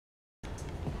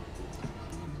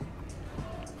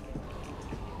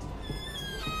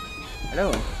Hello.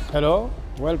 Hello,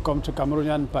 welcome to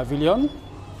Cameroonian Pavilion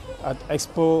at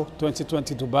Expo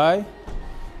 2020 Dubai.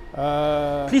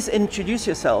 Please introduce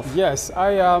yourself. Yes,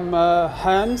 I am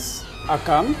Hans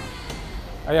Akam.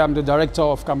 I am the director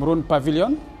of Cameroon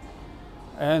Pavilion,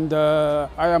 and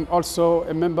I am also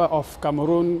a member of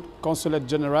Cameroon Consulate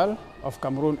General of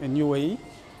Cameroon in UAE.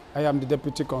 I am the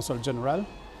Deputy Consul General.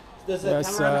 Does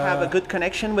Cameroon have a good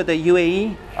connection with the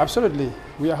UAE? Absolutely.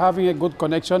 We are having a good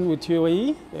connection with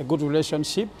UAE, a good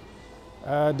relationship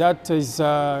that is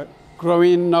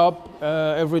growing up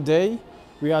every day.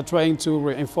 We are trying to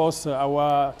reinforce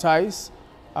our ties,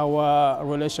 our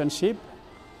relationship,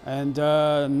 and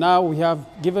now we have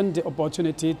given the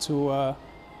opportunity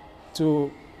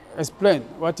to explain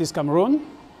what is Cameroon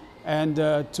and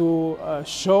to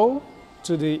show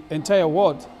to the entire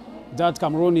world that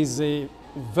Cameroon is a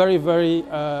very, very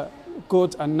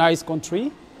good and nice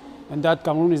country, and that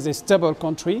Cameroon is a stable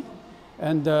country.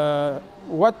 And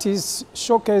what is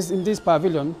showcased in this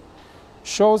pavilion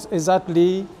shows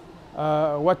exactly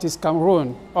what is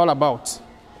Cameroon all about. So,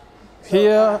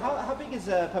 Here, how big is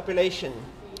the population?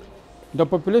 the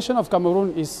population of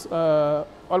Cameroon is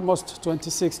almost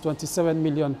 26, 27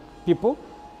 million people.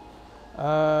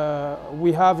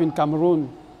 We have in Cameroon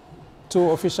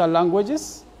 2 official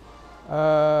languages,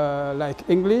 like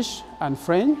English and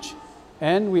French,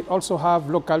 and we also have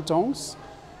local tongues,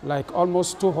 like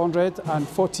almost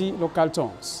 240 local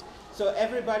tongues. So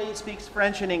everybody speaks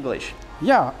French and English?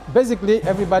 Yeah, basically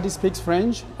everybody speaks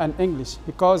French and English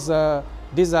because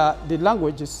these are the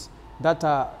languages that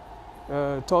are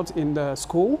taught in the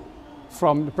school,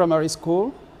 from the primary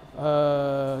school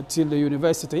till the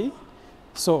university.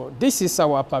 So this is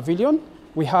our pavilion.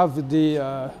 We have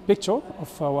the picture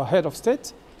of our head of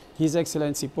state, His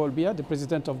Excellency Paul Biya, the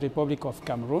President of the Republic of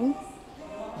Cameroon.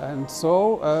 And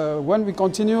so when we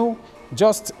continue,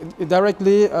 just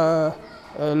directly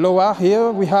lower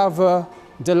here, we have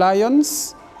the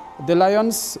lions. The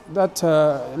lions, that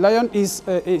lion is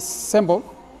a symbol.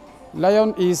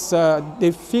 Lion is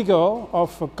the figure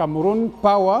of Cameroon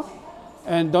power.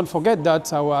 And don't forget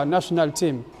that our national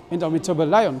team, Indomitable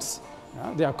Lions,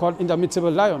 they are called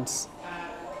Indomitable Lions.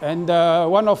 And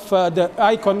one of the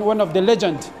icon, one of the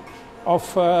legend of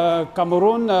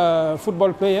Cameroon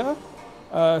football player,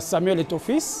 Samuel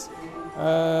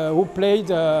Eto'o, who played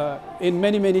in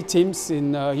many teams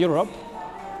in Europe.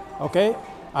 Okay,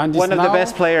 and one of the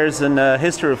best players in the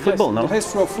history of football, yes, no? the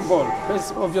history of football,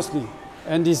 yes, obviously,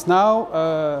 and is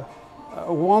now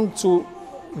want to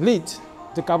lead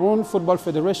the Cameroon Football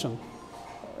Federation.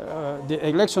 The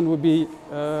election will be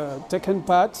taken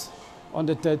part on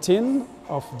the 13th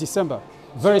of December,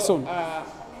 very soon.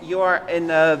 You are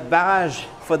in a barrage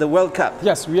for the World Cup.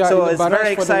 Yes, we are so in the barrage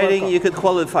very for the World exciting. Cup. You could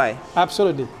qualify.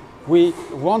 Absolutely. We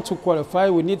want to qualify.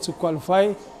 We need to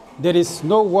qualify. There is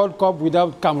no World Cup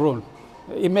without Cameroon.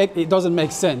 It doesn't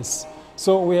make sense.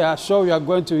 So we are sure we are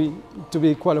going to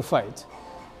be qualified.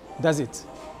 That's it.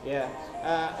 Yeah.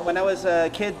 When I was a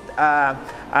kid,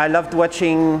 I loved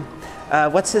watching,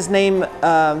 what's his name?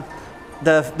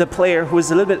 The player who is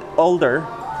a little bit older.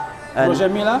 Roger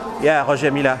Milla? Yeah,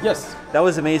 Roger Milla. Yes. That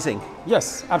was amazing.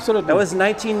 Yes, absolutely. That was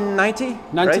 1990?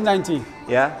 1990. Right?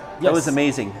 Yeah? That Yes. was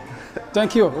amazing.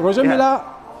 Thank you. Roger Milla,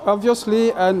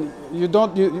 obviously, and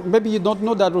maybe you don't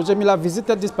know that Roger Milla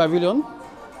visited this pavilion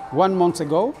 1 month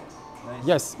ago. Nice.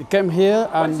 Yes, he came here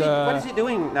and... What is he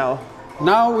doing now?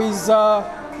 Now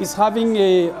he's having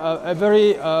a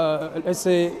very, let's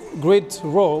say, great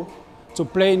role to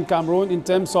play in Cameroon in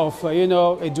terms of,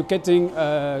 educating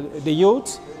the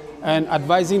youth and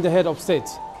advising the head of state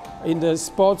in the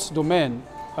sports domain.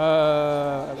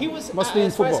 He was, mostly in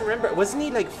as far as I football. remember, wasn't he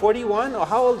like 41 or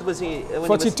how old was he? When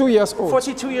 42 years old.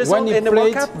 42 years when old he in the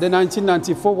World played Cup? the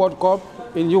 1994 World Cup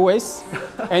in US,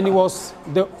 and he was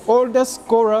the oldest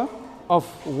scorer of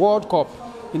World Cup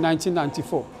in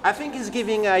 1994. I think he's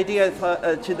giving an idea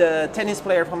to the tennis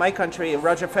player from my country,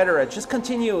 Roger Federer. Just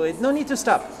continue. No need to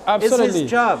stop. Absolutely. It's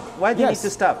his job. Why do you need Yes. to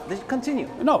stop? Continue.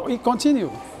 No, he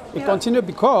continued. He Yeah. continued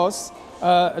because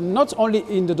not only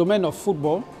in the domain of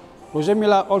football, Roger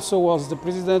Milla also was the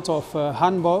president of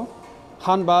handball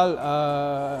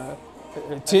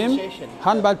team, Association.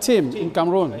 handball team in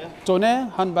Cameroon, Yeah.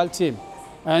 Tonnerre handball team,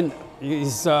 and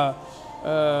he's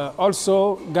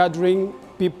also gathering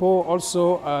people,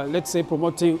 also let's say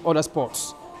promoting other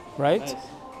sports, right? Nice.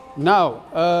 Now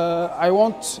I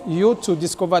want you to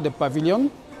discover the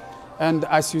pavilion, and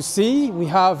as you see, we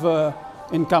have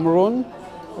in Cameroon.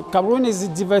 Cameroon is a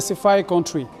diversified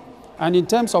country, and in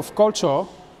terms of culture,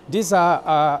 these are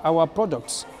our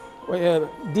products.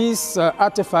 These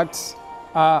artifacts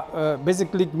are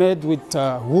basically made with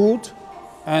wood,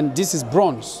 and this is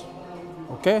bronze.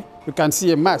 Okay, you can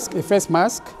see a mask, a face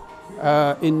mask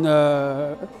in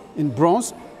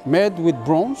bronze, made with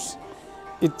bronze.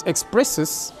 It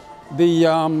expresses the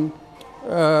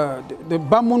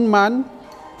Bamoun man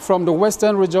from the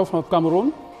western region of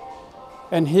Cameroon.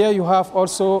 And here you have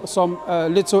also some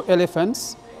little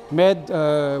elephants made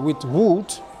with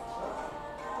wood.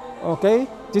 Okay,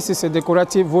 this is a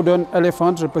decorative wooden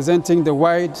elephant representing the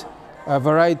wide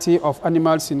variety of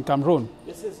animals in Cameroon.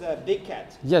 This is a big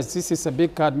cat. Yes, this is a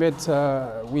big cat made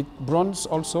with bronze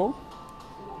also.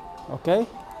 Okay.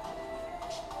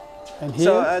 And here,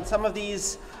 so some of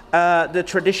these, the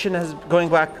tradition is going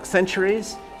back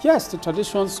centuries? Yes, the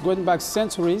traditions going back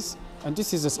centuries. And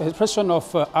this is an expression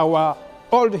of our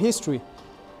old history.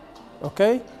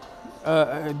 Okay.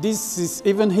 This is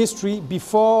even history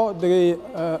before the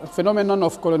phenomenon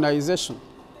of colonization,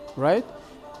 right?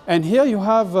 And here you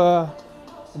have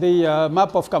the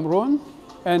map of Cameroon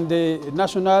and the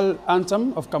national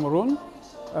anthem of Cameroon,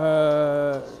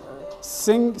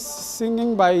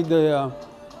 singing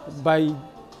by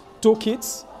two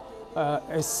kids,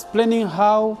 explaining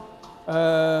how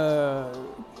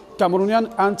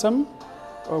Cameroonian anthem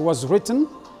was written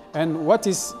and what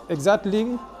is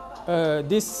exactly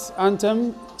this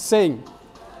anthem saying.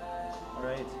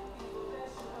 Right.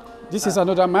 This is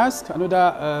another mask,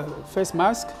 another face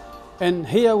mask. And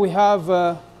here we have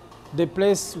the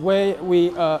place where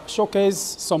we showcase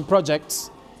some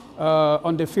projects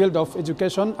on the field of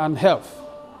education and health.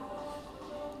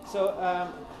 So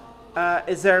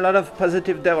is there a lot of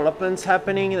positive developments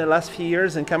happening in the last few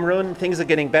years in Cameroon? Things are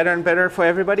getting better and better for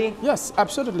everybody? Yes,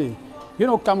 absolutely. You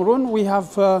know, Cameroon, we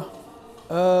have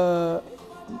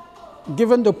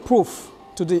given the proof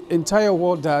to the entire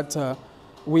world that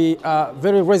we are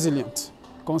very resilient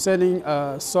concerning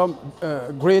some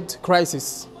great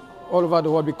crises all over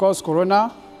the world, because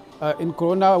in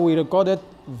Corona we recorded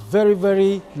very,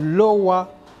 very lower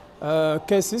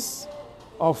cases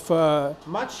of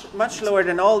much lower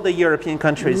than all the European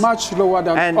countries. Much lower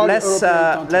than and all less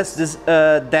European countries.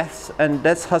 Deaths and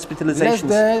less hospitalizations.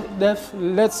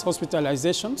 Less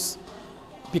hospitalizations,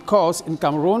 because in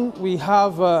Cameroon we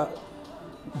have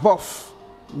both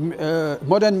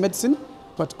modern medicine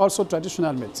but also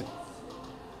traditional medicine.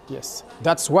 Yes,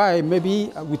 that's why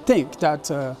maybe we think that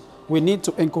we need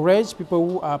to encourage people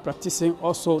who are practicing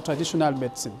also traditional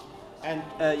medicine. And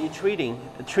you're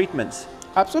treatments?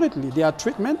 Absolutely, there are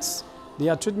treatments.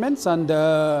 And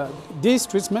these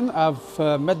treatments have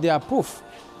made their proof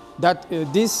that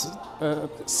this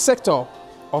sector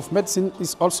of medicine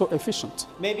is also efficient.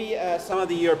 Maybe some of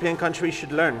the European countries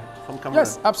should learn from Cameroon.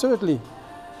 Yes, absolutely.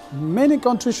 Many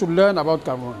countries should learn about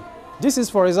Cameroon. This is,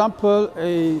 for example,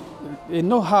 a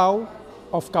know-how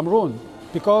of Cameroon,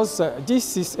 because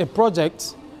this is a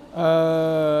project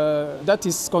that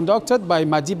is conducted by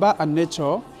Madiba and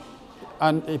Nature,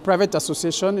 and a private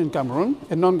association in Cameroon,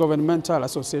 a non-governmental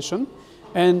association,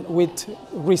 and with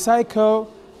recycle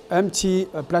empty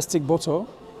plastic bottle,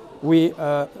 we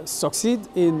succeed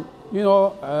in,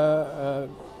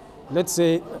 let's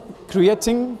say,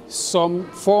 creating some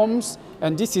forms.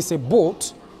 And this is a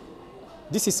boat.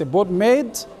 This is a boat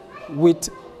made with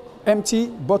empty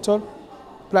bottle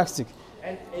plastic.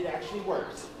 And it actually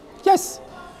works. Yes,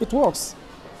 it works.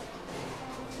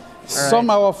 Right.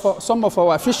 Some of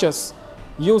our fishers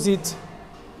use it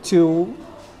to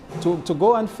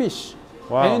go and fish.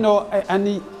 Wow. And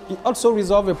it also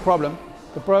resolves the problem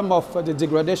of the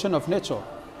degradation of nature.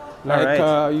 Like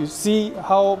right. You see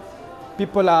how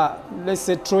people are, let's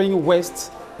say, throwing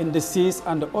waste in the seas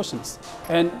and the oceans.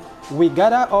 And we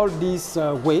gather all these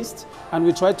waste and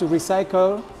we try to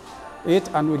recycle it,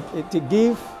 and it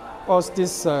gives us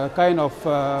this kind of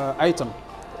item.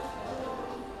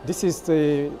 This is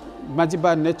the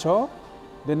Madiba Nature,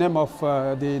 the name of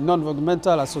the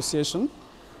non-governmental association.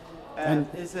 And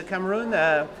is Cameroon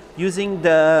using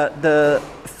the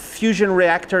fusion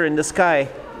reactor in the sky,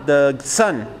 the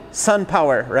sun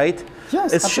power, right?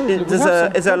 Yes, absolutely.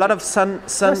 Is there a lot of solar power?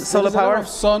 There is a lot of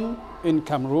sun in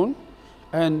Cameroon,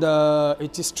 and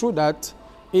it is true that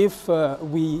if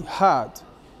we had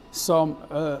some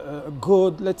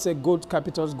good, let's say, good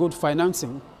capitals, good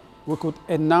financing, we could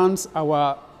enhance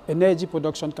our energy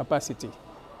production capacity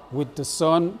with the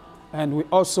sun, and we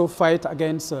also fight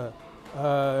against the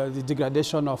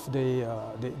degradation of the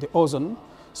ozone.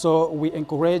 So we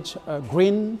encourage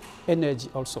green energy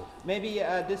also. Maybe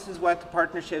this is what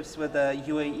partnerships with the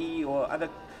UAE or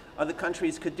other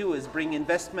countries could do, is bring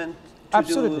investment to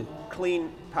do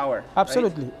clean power.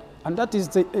 Absolutely. Right? And that is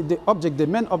the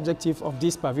main objective of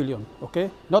this pavilion, okay?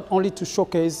 Not only to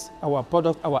showcase our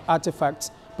product, our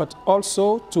artifacts, but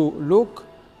also to look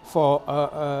for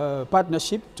a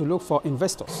partnership to look for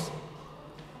investors.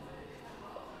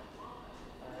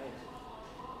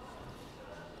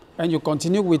 And you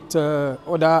continue with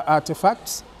other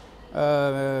artifacts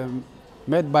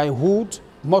made by wood,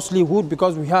 mostly wood,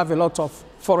 because we have a lot of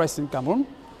forest in Cameroon.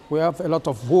 We have a lot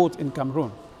of wood in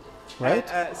Cameroon, right?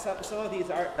 Some of these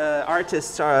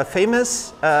artists are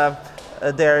famous.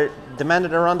 They're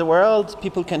demanded around the world.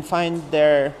 People can find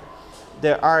their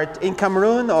art in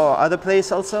Cameroon or other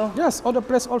place also? Yes, other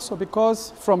place also,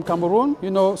 because from Cameroon,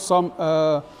 you know, some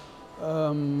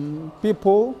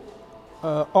people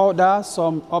order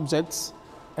some objects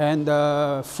and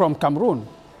from Cameroon.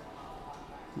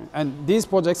 And these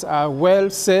projects are well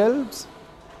sold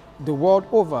the world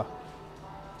over.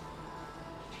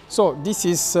 So this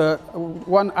is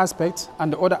one aspect,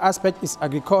 and the other aspect is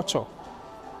agriculture.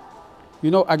 You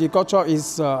know, agriculture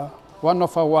is one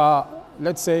of our,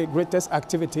 let's say, greatest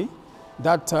activity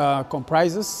that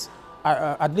comprises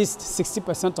at least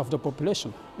 60% of the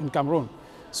population in Cameroon.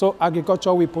 So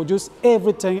agriculture, we produce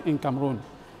everything in Cameroon.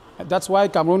 That's why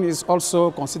Cameroon is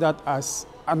also considered as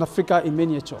an Africa in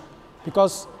miniature,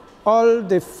 because all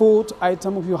the food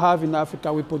items you have in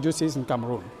Africa, we produce it in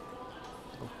Cameroon.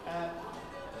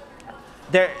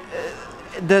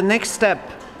 The next step,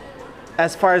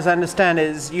 as far as I understand,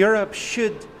 is Europe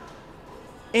should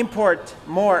import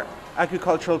more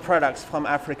agricultural products from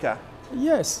Africa.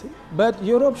 Yes, but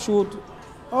Europe should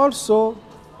also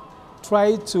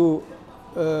try to,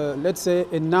 let's say,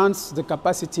 enhance the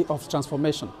capacity of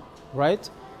transformation, right?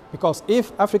 Because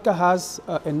if Africa has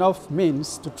enough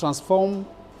means to transform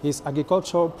its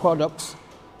agricultural products,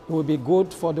 it will be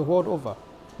good for the world over.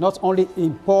 Not only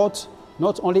import,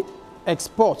 not only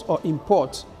export or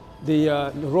import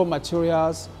the raw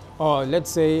materials, or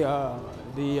let's say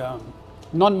the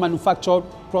non-manufactured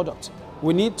products.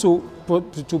 We need to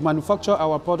manufacture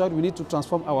our product, we need to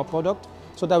transform our product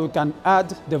so that we can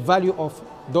add the value of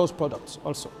those products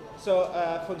also. So,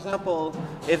 for example,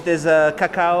 if there's a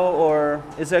cacao, or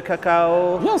is there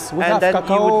cacao? Yes, we and have then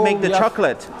cacao, you would make the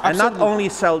chocolate, and not only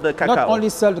sell the cacao. Not only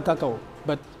sell the cacao,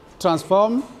 but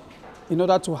transform in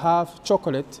order to have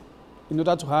chocolate, in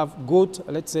order to have good,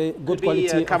 let's say, good quality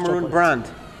of chocolate. Cameroon brand.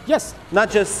 Yes.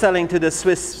 Not just selling to the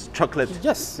Swiss chocolate.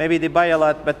 Yes. Maybe they buy a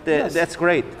lot, but yes. That's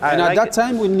great. And at that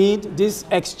time, we need these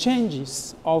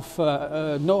exchanges of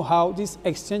know-how, these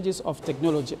exchanges of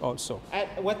technology also. And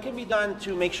what can be done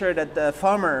to make sure that the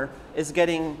farmer is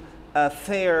getting a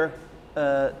fair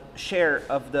share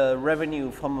of the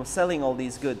revenue from selling all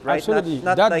these goods, right? Absolutely.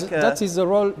 That is the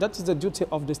role, that is the duty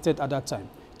of the state at that time,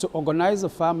 to organize the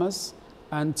farmers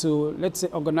and to, let's say,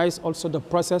 organize also the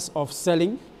process of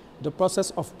selling, the process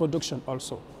of production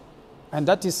also. And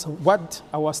that is what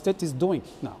our state is doing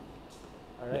now.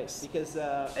 All right, yes. Because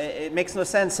it makes no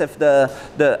sense if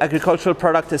the agricultural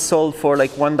product is sold for like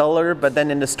 $1, but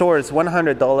then in the store it's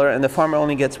 $100 and the farmer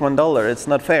only gets $1. It's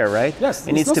not fair, right? Yes,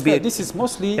 it needs to be. This is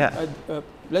mostly,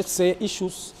 let's say,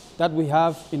 issues that we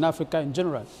have in Africa in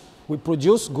general. We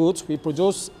produce goods, we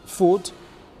produce food,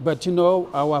 but you know,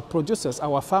 our producers,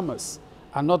 our farmers,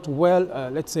 are not well,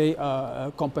 let's say,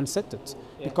 compensated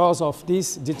because of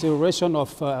this deterioration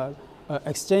of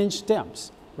exchange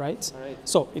terms, right?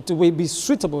 So it will be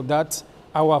suitable that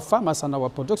our farmers and our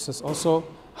producers also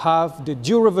have the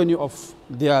due revenue of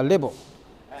their labor.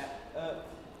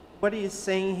 What are you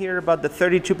saying here about the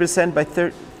 32% by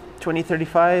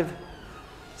 2035?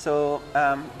 So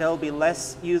there will be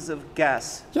less use of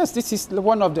gas. Yes, this is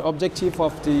one of the objectives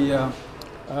of the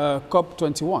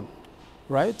COP21,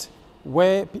 right?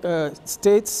 Where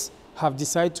states have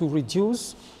decided to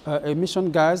reduce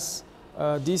emission gas,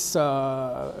 this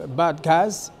bad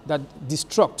gas that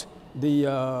destruct the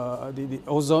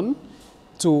ozone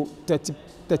to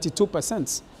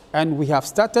 32%. And we have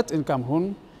started in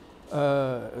Cameroon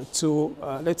to,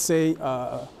 let's say,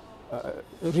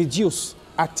 reduce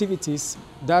activities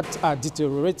that are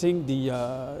deteriorating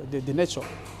the nature.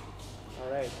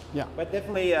 All right. Yeah. But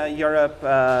definitely Europe,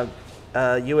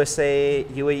 USA,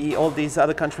 UAE, all these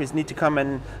other countries need to come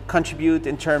and contribute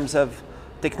in terms of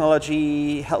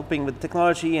technology, helping with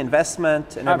technology,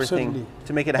 investment, and everything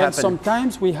to make it happen. And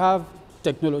sometimes we have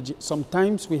technology,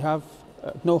 sometimes we have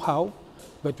know-how,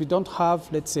 but we don't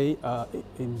have, let's say,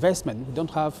 investment. We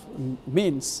don't have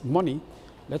means, money,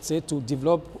 let's say, to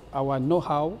develop our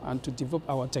know-how and to develop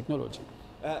our technology.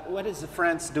 What is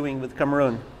France doing with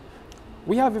Cameroon?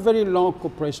 We have a very long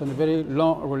cooperation, a very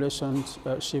long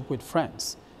relationship with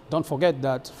France. Don't forget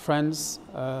that France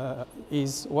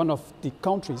is one of the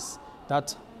countries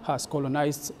that has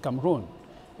colonized Cameroon.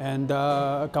 And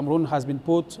Cameroon has been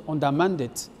put under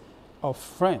mandate of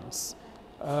France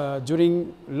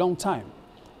during a long time.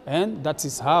 And that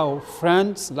is how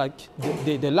France, like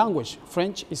the language,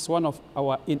 French is one of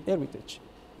our heritage.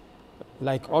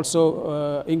 Like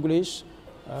also English,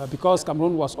 because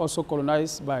Cameroon was also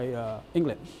colonized by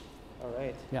England. All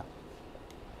right. Yeah.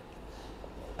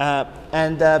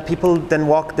 And people then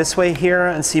walk this way here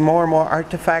and see more and more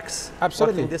artifacts.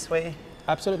 Absolutely. Walking this way.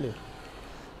 Absolutely.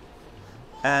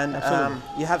 And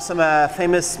you have some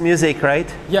famous music,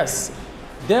 right? Yes.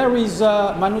 There is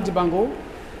Manu Dibango,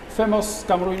 famous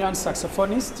Cameroonian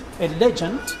saxophonist, a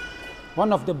legend,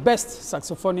 one of the best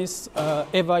saxophonists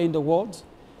ever in the world,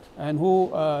 and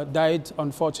who died,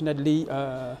 unfortunately,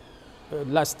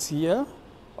 last year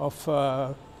of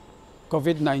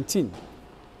COVID-19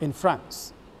 in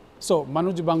France. So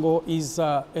Manu Dibango is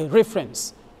a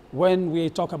reference when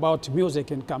we talk about music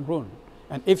in Cameroon.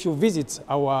 And if you visit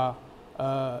our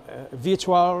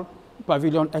virtual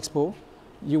pavilion expo,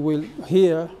 you will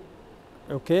hear,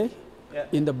 okay,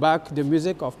 in the back, the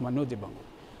music of Manu Dibango.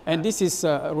 And this is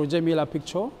Roger Milla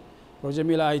picture. Roger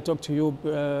Milla, I talked to you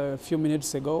a few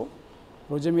minutes ago.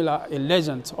 Roger Milla, a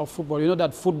legend of football. You know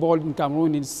that football in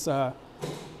Cameroon is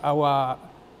our,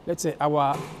 let's say,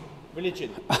 our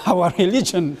religion. Our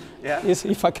religion, yeah. is,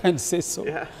 if I can say so.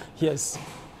 Yeah. Yes.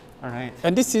 All right.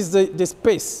 And this is the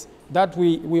space that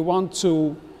we want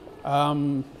to,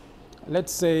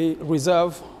 let's say,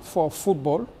 reserve for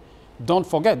football. Don't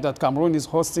forget that Cameroon is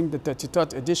hosting the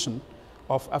 33rd edition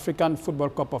of African Football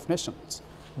Cup of Nations.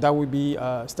 That will be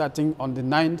starting on the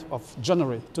 9th of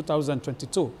January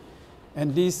 2022.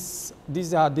 And these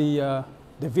are the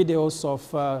videos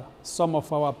of some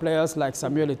of our players like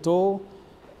Samuel Eto'o,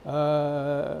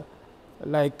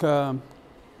 like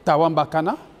Tawamba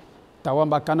Kana.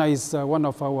 Tawamba Kana is one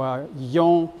of our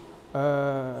young,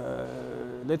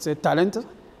 let's say, talent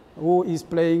who is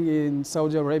playing in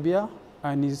Saudi Arabia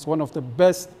and is one of the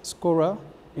best scorer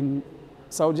in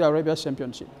Saudi Arabia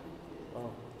Championship.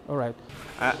 Oh. All right.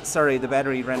 Sorry, the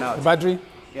battery ran out. The battery?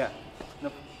 Yeah.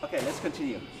 No. Okay, let's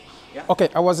continue. Yeah. Okay,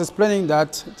 I was explaining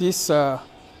that this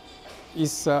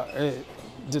is the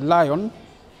lion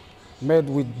made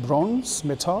with bronze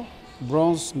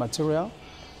material,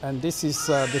 and this is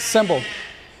the symbol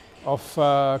of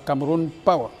Cameroon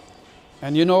power.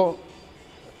 And you know,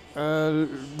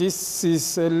 this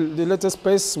is the latest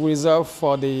space reserved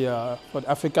for the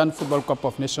African Football Cup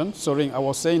of Nations. So I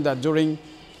was saying that during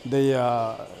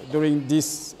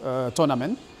this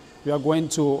tournament, we are going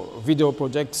to video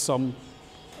project some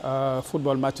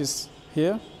football matches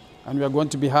here, and we are going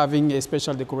to be having a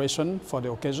special decoration for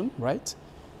the occasion, right?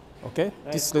 Okay,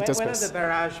 right. This latest when are space. the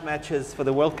barrage matches for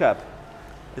the World Cup?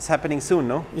 It's happening soon,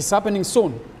 no? It's happening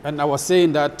soon, and I was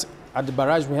saying that at the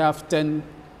barrage we have 10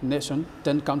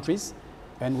 countries,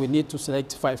 and we need to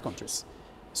select 5 countries.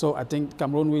 So I think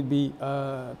Cameroon will be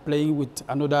playing with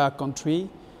another country,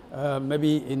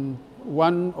 maybe in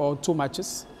 1 or 2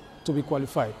 matches to be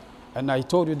qualified. And I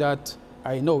told you that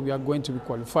I know we are going to be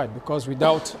qualified, because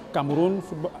without Cameroon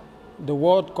football, the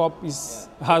World Cup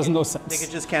has no sense. They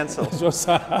could just cancel.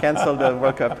 Cancel the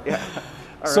World Cup. Yeah.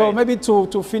 So right. maybe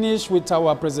to finish with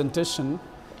our presentation,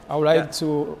 I would like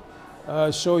to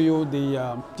show you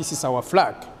this is our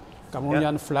flag,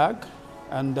 Cameroonian flag,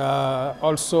 and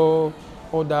also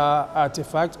other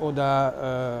artifacts,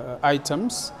 other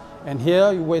items. And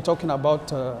here we were talking about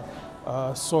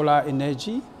solar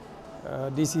energy.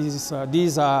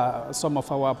 These are some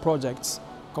of our projects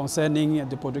concerning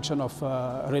the production of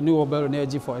renewable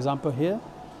energy, for example, here.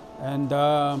 And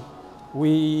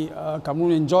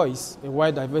Cameroon enjoys a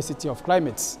wide diversity of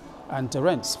climates and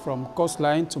terrains, from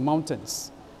coastline to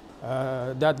mountains,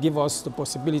 that give us the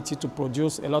possibility to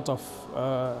produce a lot of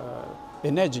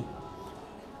energy.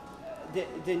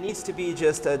 There needs to be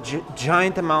just a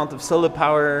giant amount of solar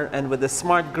power, and with a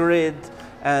smart grid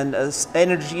and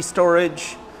energy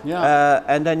storage,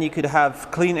 and then you could have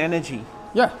clean energy.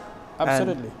 Yeah,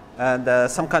 absolutely. And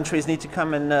some countries need to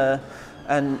come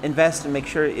and invest and make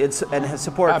sure and have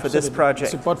support for this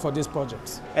project. Support for these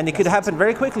projects. And it could happen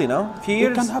very quickly, no? A few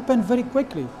years? It can happen very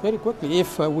quickly,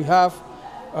 if we have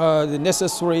the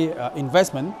necessary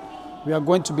investment. We are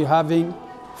going to be having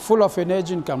full of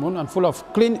energy in Cameroon and full of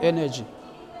clean energy,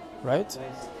 right?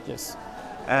 Nice. Yes.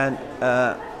 And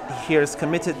here is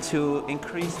committed to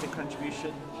increase the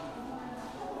contribution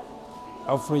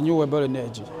of renewable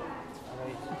energy.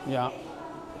 Right. Yeah.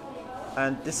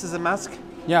 And this is a mask?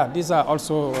 Yeah, these are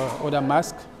also other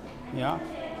masks. Yeah.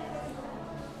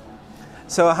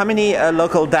 So how many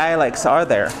local dialects are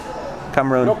there,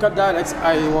 Cameroon? Local dialects,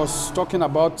 I was talking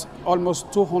about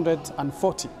almost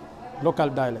 240 local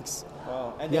dialects.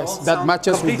 Wow. And yes, that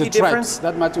matches with the tribes.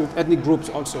 That matches with ethnic groups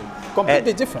also.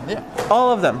 Completely different, yeah.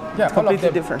 All of them? Yeah, completely all of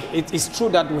them. different. It is true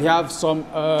that we have some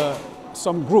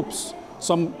groups,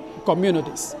 some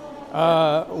communities,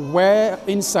 where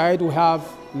inside we have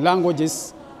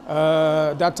languages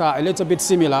that are a little bit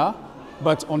similar,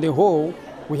 but on the whole,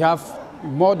 we have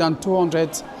more than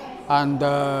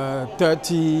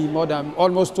 230,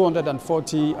 almost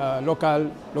 240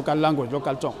 local language,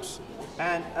 local tongues.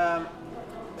 And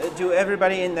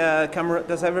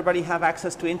does everybody have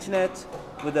access to internet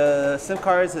with the SIM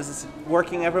cards? Is this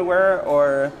working everywhere,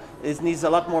 or needs a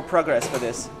lot more progress for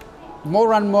this?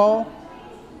 More and more,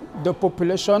 the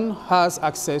population has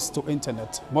access to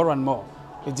internet, more and more.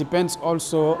 It depends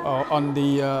also on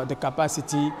the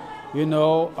capacity,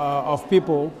 of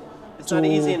people. It's not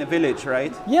easy in a village,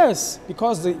 right? Yes,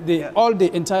 because all the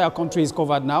entire country is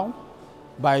covered now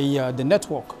by the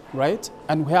network, right?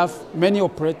 And we have many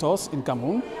operators in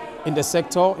Cameroon, in the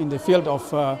sector, in the field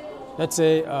of, let's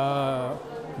say,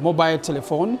 mobile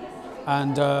telephone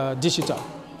and digital.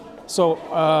 So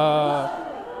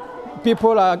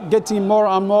people are getting more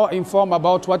and more informed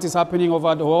about what is happening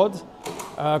over the world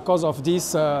because of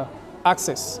this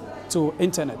access to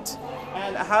internet.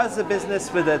 And how's the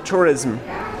business with the tourism?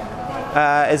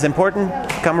 Is important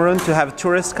Cameroon to have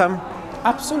tourists come?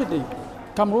 Absolutely.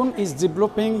 Cameroon is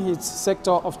developing its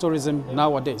sector of tourism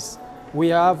nowadays. We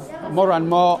have more and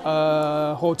more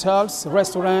hotels,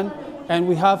 restaurants, and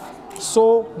we have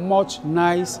so much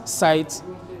nice sites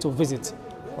to visit.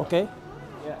 Okay?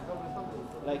 Yeah.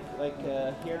 Like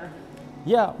here?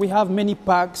 Yeah, we have many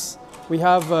parks. We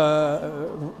have a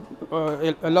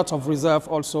lot of reserve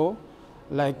also,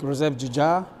 like Reserve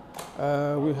Juja.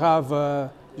 We have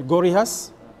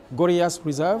Gorillas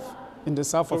Reserve in the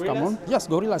south of Cameroon. Yes,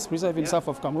 Gorillas Reserve in the south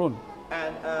of Cameroon.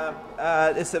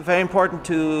 And it's very important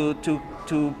to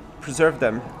preserve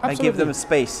them. Absolutely. And give them a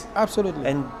space. Absolutely.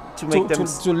 And to make them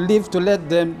to let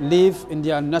them live in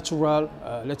their natural,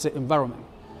 let's say, environment.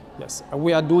 Yes,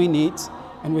 we are doing it,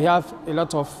 and we have a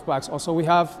lot of parks. Also, we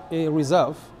have a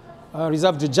reserve,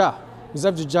 Reserve Juja.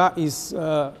 Reserve Juja is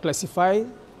classified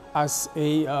as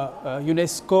a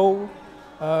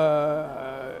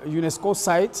UNESCO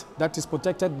site that is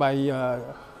protected by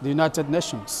the United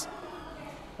Nations.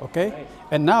 Okay, right.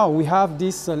 And now we have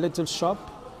this little shop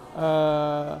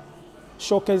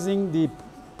showcasing the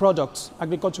products,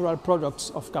 agricultural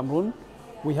products of Cameroon.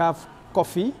 We have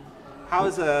coffee. How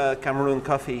is Cameroon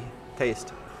coffee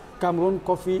taste? Cameroon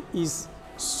coffee is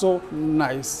so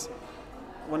nice.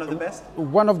 One of the best?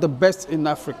 One of the best in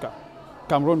Africa,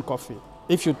 Cameroon coffee.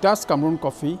 If you taste Cameroon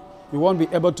coffee, you won't be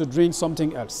able to drink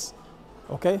something else.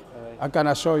 Okay? Right. I can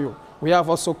assure you. We have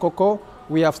also cocoa.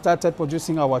 We have started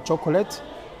producing our chocolate,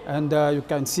 and you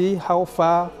can see how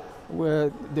far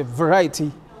the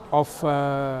variety of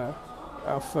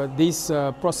this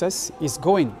process is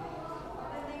going.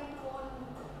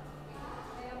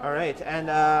 All right, and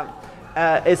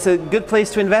it's a good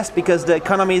place to invest because the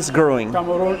economy is growing.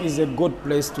 Cameroon is a good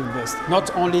place to invest,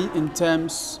 not only in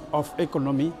terms of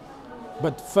economy,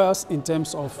 but first in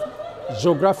terms of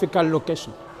geographical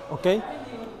location. Okay,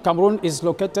 Cameroon is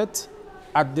located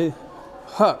at the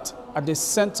heart, at the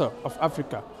center of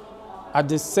Africa, at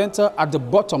the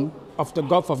bottom of the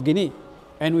Gulf of Guinea,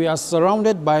 and we are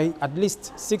surrounded by at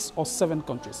least 6 or 7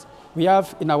 countries. We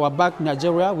have in our back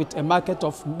Nigeria with a market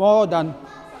of more than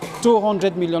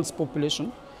 200 million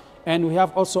population, and we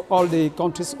have also all the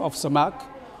countries of SAMAC,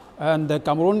 and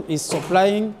Cameroon is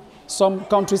supplying some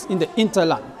countries in the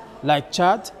hinterland, like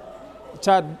Chad.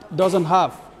 Chad doesn't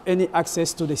have any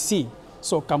access to the sea,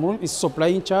 so Cameroon is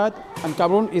supplying Chad, and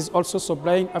Cameroon is also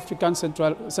supplying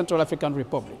Central African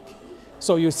Republic.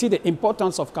 So you see the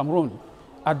importance of Cameroon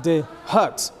at the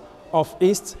heart of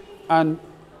East and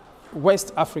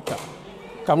West Africa.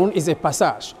 Cameroon is a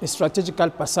passage, a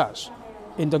strategical passage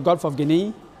in the Gulf of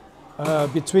Guinea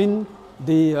between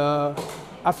the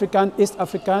East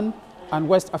African and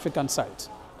West African side.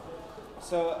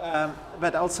 So,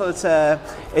 but also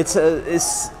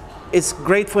it's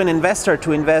great for an investor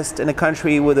to invest in a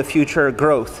country with a future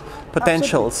growth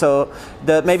potential. Absolutely.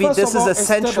 So maybe this is a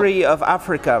century of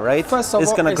Africa, right? First of all,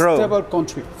 it's going to grow. Stable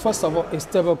country. First of all, a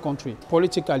stable country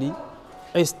politically,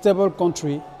 a stable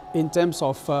country in terms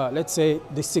of let's say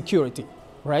the security,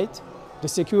 right? The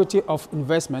security of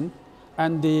investment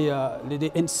and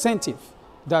the incentive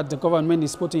that the government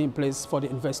is putting in place for the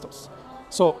investors.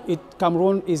 So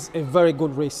Cameroon is a very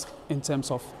good risk in terms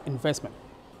of investment.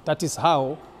 That is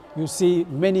how you see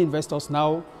many investors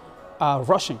now are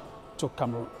rushing to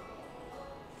Cameroon.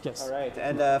 Yes. All right,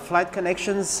 and flight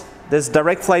connections, there's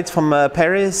direct flights from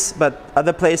Paris, but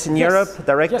other places in Europe,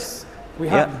 direct? Yes, We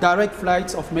have direct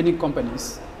flights of many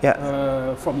companies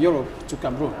from Europe to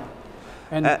Cameroon.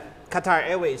 And Qatar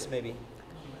Airways, maybe?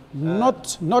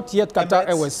 Not yet Qatar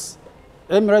Airways.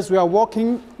 Emirates, we are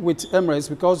working with Emirates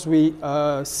because we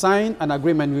signed an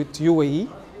agreement with UAE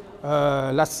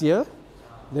last year.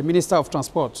 The Minister of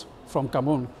Transport from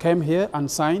Cameroon came here and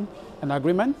signed an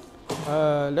agreement.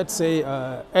 Let's say,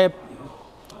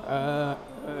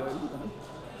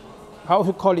 how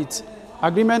to call it?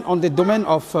 Agreement on the domain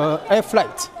of air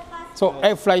flight. So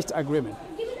air flight agreement.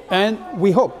 And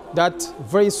we hope that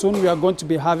very soon we are going to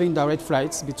be having direct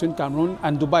flights between Cameroon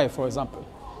and Dubai, for example,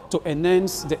 to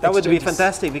enhance the That would be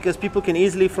fantastic because people can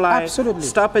easily fly,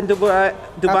 stop in Dubai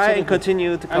and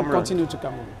continue to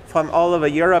Cameroon. From all over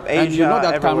Europe, Asia, and you know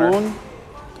that everywhere. Cameroon,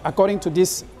 according to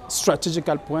this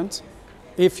strategical point,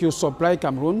 if you supply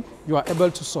Cameroon, you are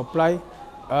able to supply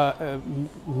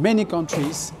many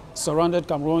countries surrounded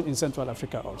Cameroon in Central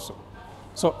Africa also.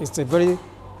 So it's a very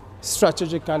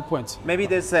strategical point. Maybe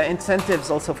there's incentives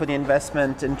also for the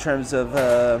investment in terms of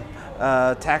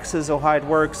taxes or how it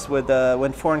works with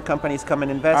when foreign companies come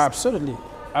and invest. Absolutely,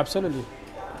 absolutely.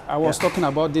 I was talking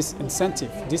about these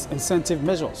incentive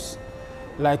measures.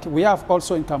 Like we have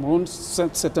also in Cameroon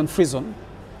certain free zone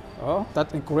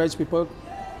that encourage people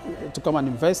to come and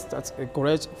invest, that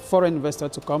encourage foreign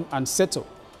investors to come and settle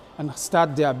and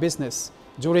start their business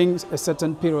during a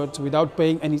certain period without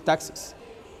paying any taxes.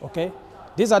 Okay?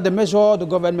 These are the measures the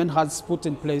government has put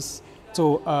in place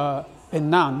to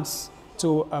enhance,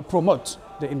 to promote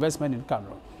the investment in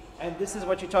Cameroon. And this is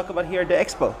what you talk about here at the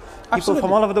Expo. People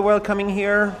from all over the world coming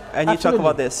here and you talk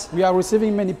about this. We are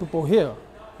receiving many people here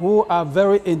who are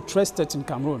very interested in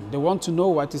Cameroon. They want to know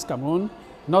what is Cameroon,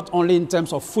 not only in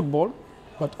terms of football,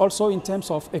 but also in terms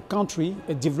of a country,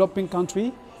 a developing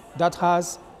country that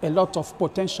has a lot of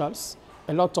potentials,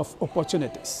 a lot of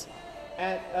opportunities.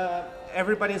 And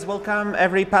everybody is welcome,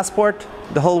 every passport,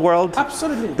 the whole world?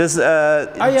 Absolutely.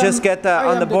 Just get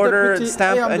on the border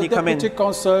stamp and you come in. I am the Deputy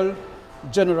Consul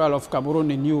General of Cameroon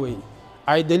in UAE.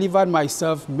 I deliver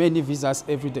myself many visas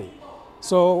every day.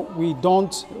 So we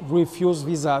don't refuse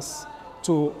visas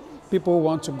to people who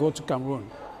want to go to Cameroon.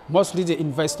 Mostly the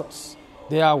investors.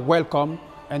 They are welcome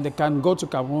and they can go to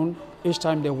Cameroon each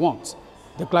time they want.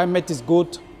 The climate is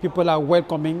good, people are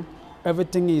welcoming,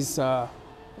 everything is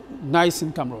nice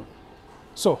in Cameroon.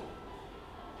 So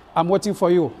I'm waiting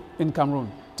for you in Cameroon.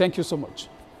 Thank you so much.